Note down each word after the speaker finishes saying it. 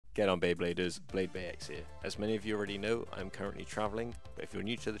Get on Beybladers, BladeBayX here. As many of you already know, I am currently travelling, but if you're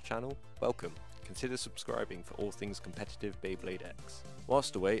new to the channel, welcome. Consider subscribing for all things competitive Beyblade X.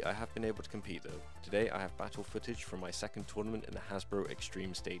 Whilst away, I have been able to compete though. Today I have battle footage from my second tournament in the Hasbro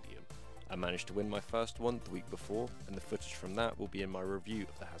Xtreme Stadium. I managed to win my first one the week before, and the footage from that will be in my review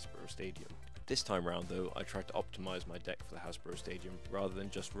of the Hasbro Stadium. This time round though, I tried to optimise my deck for the Hasbro Stadium rather than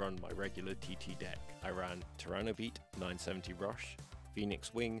just run my regular TT deck. I ran Tyrannobeat 970 Rush,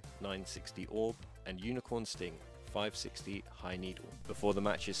 Phoenix Wing 960 Orb, and Unicorn Sting 560 High Needle. Before the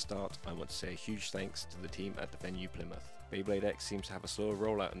matches start, I want to say a huge thanks to the team at the venue Plymouth. Beyblade X seems to have a slower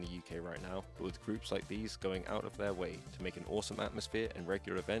rollout in the UK right now, but with groups like these going out of their way to make an awesome atmosphere and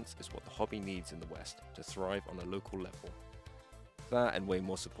regular events is what the hobby needs in the West to thrive on a local level. That and way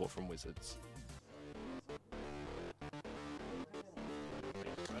more support from Wizards.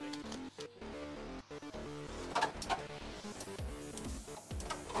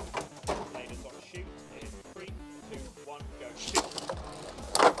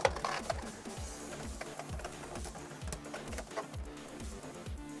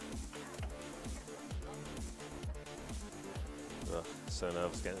 Ugh, so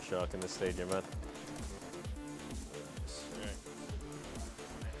nervous getting a shark in the stadium, man.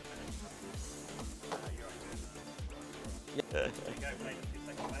 Yeah.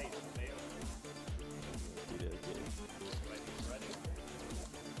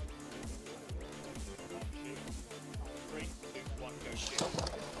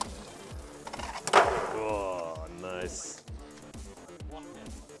 Oh, nice.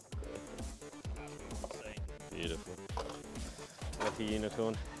 Beautiful. Lucky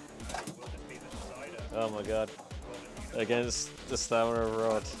unicorn. Oh my god. Against the stamina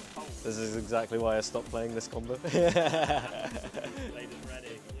rod. This is exactly why I stopped playing this combo.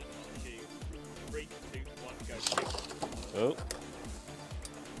 Oh.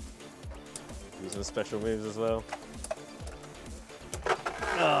 Using special moves as well.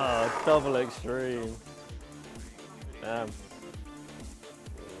 Oh, double extreme. Damn.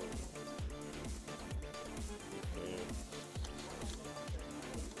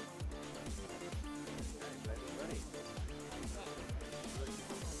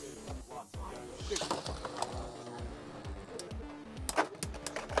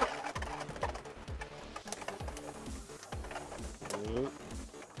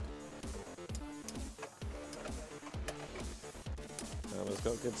 Hammer's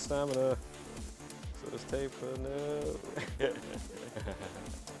got good stamina. So does Taper, no.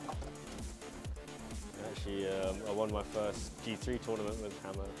 Actually, I won my first G3 tournament with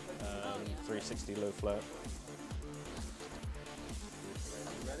Hammer, 360 low flat.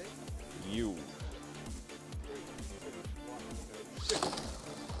 Ready? You.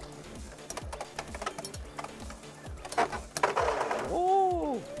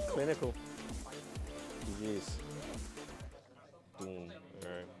 Oh, clinical. GG's. Boom. All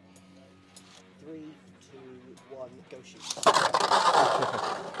right. 3, 2, 1, go shoot.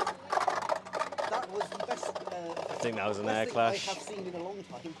 That was the best. I think that was an air thing clash. I have seen in a long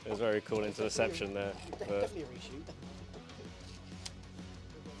time. It was very cool interception there. But Definitely a reshoot.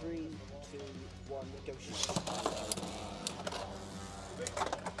 3, 2, 1, go shoot.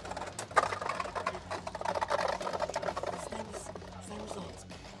 Same results.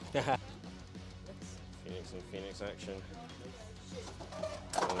 Phoenix and Phoenix action.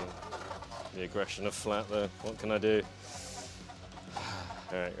 The aggression of flat though. What can I do?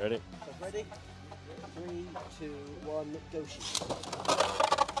 Alright, ready? Ready? 3, 2, 1, go shoot.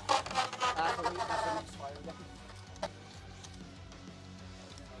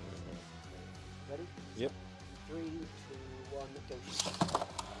 Ready? Yep. 3, 2, 1, go shoot.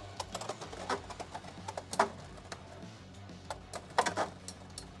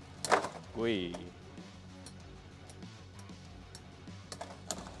 Wee.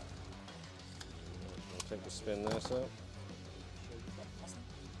 I'll take the spin there, so.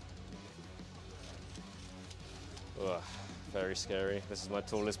 Ugh, very scary. This is my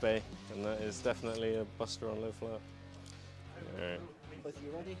tallest bay, and that is definitely a buster on low flat. Alright. Both of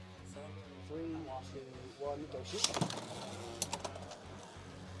you ready? 3, 2, 1, go shoot.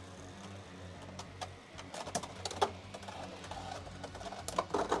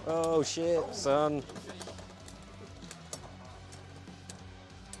 Oh shit, son.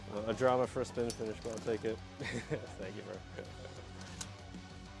 Well, a drama for a spin finish, but I'll take it. Thank you, bro.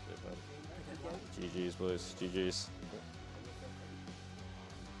 Shit, man. GG's, boys. GG's.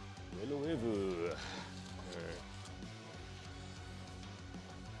 Hello, Evu. Alright.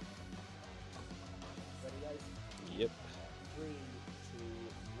 Ready, guys? Yep. 3, 2,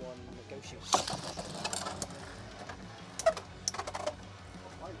 1, go shoot.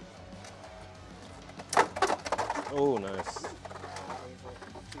 Oh, nice.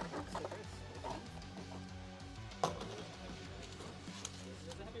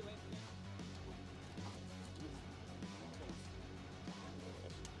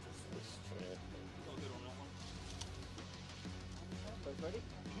 Both ready?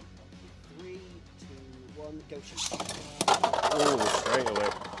 3, 2, 1, go shoot. Oh, straight away.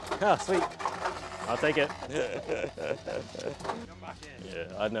 Ah, sweet. I'll take it. Yeah,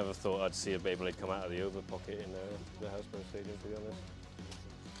 I'd never thought I'd see a Beyblade come out of the over pocket in the Hasbro Stadium, to be honest.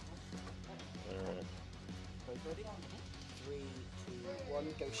 Alright. Both ready? 3, 2, 1,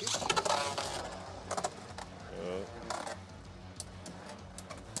 go shoot. Oh.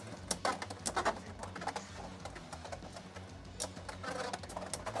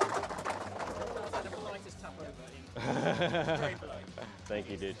 Thank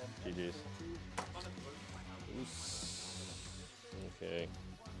you, dude. GG's. Okay.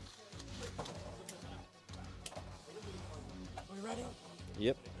 Are we ready?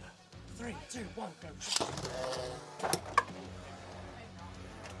 Yep. 3, 2, 1, go.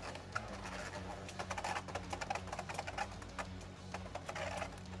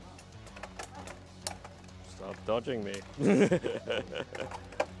 Stop dodging me.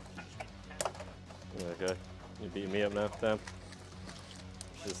 Okay. You're beating me up now, damn.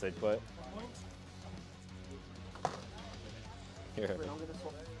 Should have stayed quiet. Here. I'm going to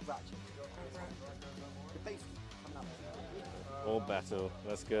swap ratchet. The base coming up. All battle.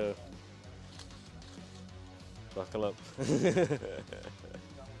 Let's go. Buckle up. You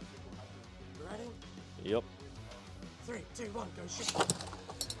ready? Yep. 3, 2, 1, go shoot.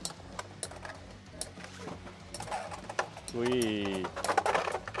 Wee.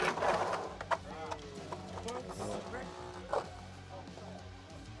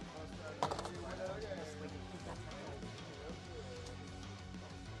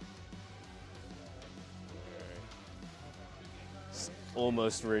 It's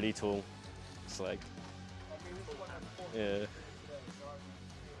almost really tall. It's like, yeah. Are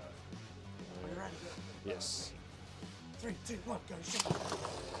you ready? Yes. 3, 2, 1, go shoot.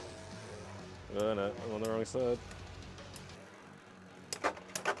 Oh no, I'm on the wrong side.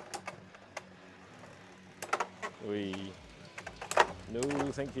 Wee. No,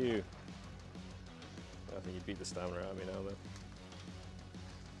 thank you. I think you beat the stamina out of me now, though.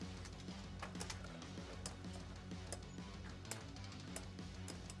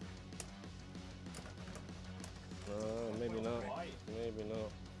 Maybe not. Maybe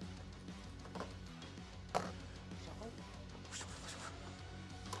not.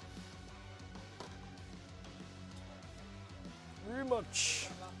 Very much.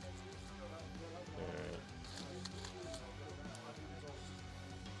 Alright.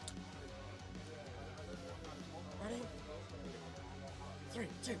 Ready? 3,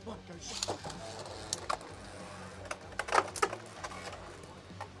 2, 1, go shoot.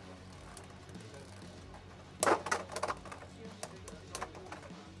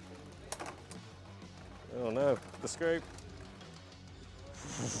 Oh no, the scrape.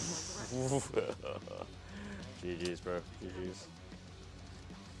 GG's, bro. GG's.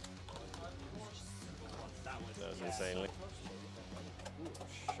 That was insanely.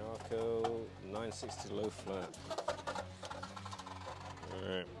 Sharko 960 low flat.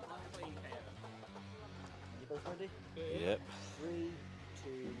 Alright. You both ready? Yep. 3, 2,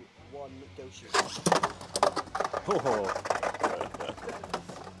 1, go shoot. Oh.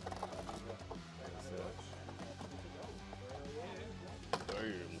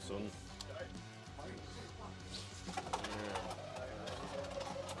 Damn, son.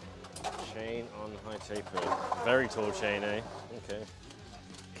 Chain on high taper. Very tall chain, eh? Okay.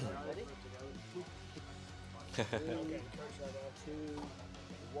 Ready? 3, 2,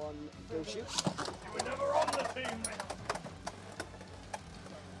 1, go shoot. We're never on the team, mate.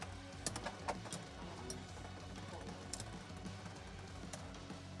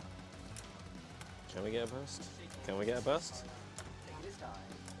 Can we get a burst? Can we get a burst? Take it this time.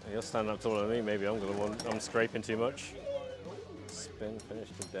 You're standing up taller than me. Maybe I'm gonna want. I'm scraping too much. Spin, finish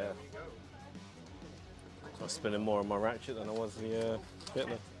to death. I was spinning more on my ratchet than I was the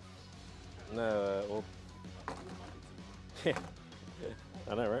Hitler. No, well,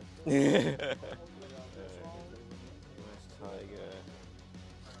 I know, right? Nice tiger.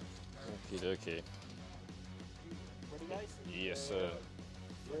 Okie dokie. Ready, guys? Yes, sir.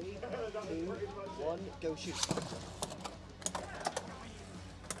 3, 2, 1, go shoot.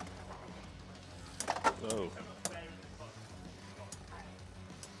 Oh.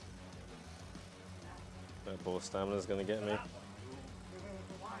 That poor stamina's gonna get me.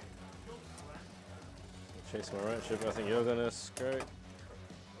 Chase my ratchet, but I think you're gonna scrape.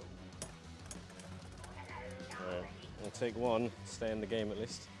 Alright. I'll take one, stay in the game at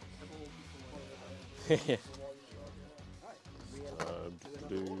least. I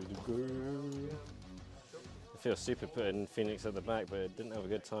feel stupid putting Phoenix at the back, but it didn't have a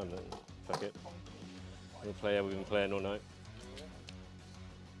good time then. Fuck it. We've been playing all night.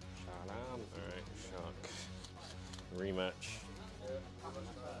 Alright, Shark. Rematch.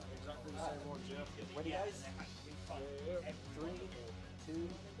 Ready, guys? 3, 2,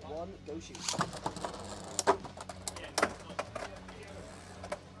 1, go shoot.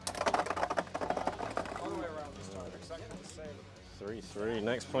 All the way around this time, exactly the same. 3-3.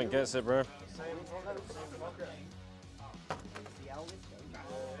 Next point gets it, bro.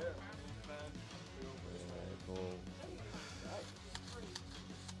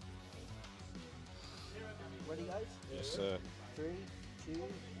 Ready, guys? Yes, sir. 3, 2,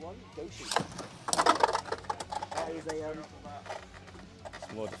 1, go shoot. That is a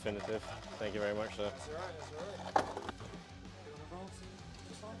It's more definitive. Thank you very much, sir.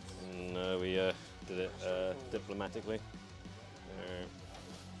 No, we did it diplomatically.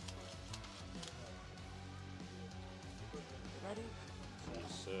 Ready?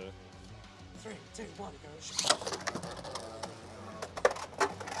 Yes, sir. 3, 2, 1, go shoot.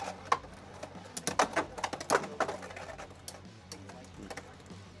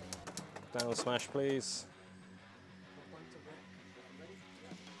 Down smash, please.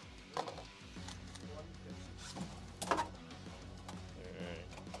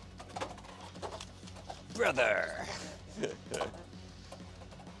 Brother! Are you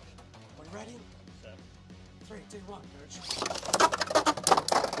ready? 3, 2, 1, go shoot.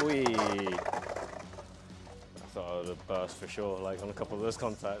 Whee! I thought I would have burst for sure, like on a couple of those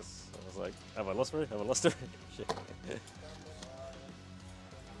contacts. I was like, have I lost her? Have I lost her? Shit.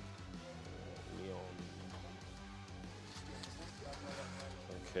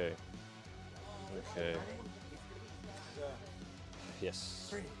 Okay. Okay. Yes.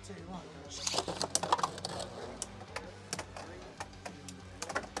 3, 2, 1, go shoot.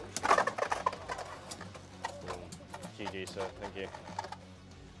 GG, sir. Thank you.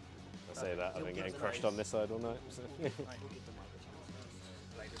 I say that, I've been getting crushed on this side all night. So. Blade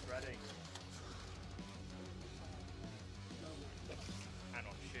is ready. And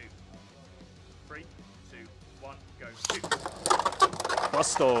on shoot. 3, 2, 1, go shoot.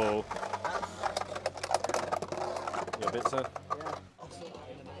 Busto! You a bit, sir? Yeah.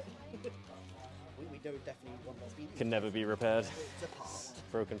 We do definitely want that speed. Can never be repaired. It's a pass.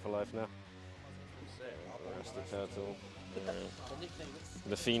 Broken for life now. Rusty Turtle. The nickname is.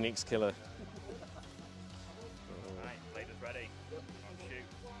 The Phoenix Killer. Alright, Blade is ready. On shoot.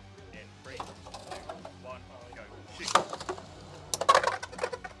 In 3, 2, 1, go shoot.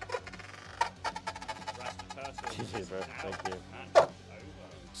 Rusty Turtle. GG, bro. Thank you. And over.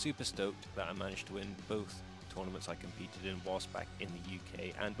 Super stoked that I managed to win both tournaments I competed in whilst back in the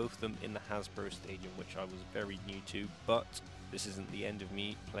UK, and both of them in the Hasbro Stadium, which I was very new to, but this isn't the end of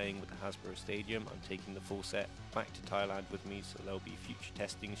me playing with the Hasbro Stadium. I'm taking the full set back to Thailand with me, so there'll be future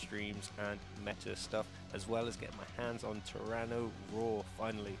testing streams and meta stuff, as well as getting my hands on Tyranno Raw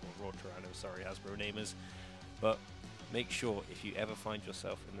finally, or Raw Tyranno, sorry, Hasbro namers. But make sure if you ever find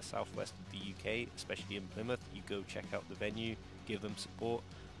yourself in the southwest of the UK, especially in Plymouth, you go check out the venue, give them support.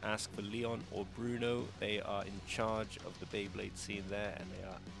 Ask for Leon or Bruno. They are in charge of the Beyblade scene there, and they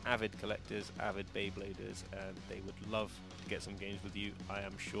are avid collectors, avid Beybladers, and they would love to get some games with you, I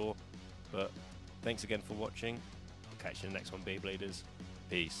am sure. But thanks again for watching. I'll catch you in the next one, Beybladers.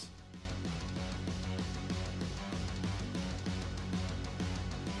 Peace.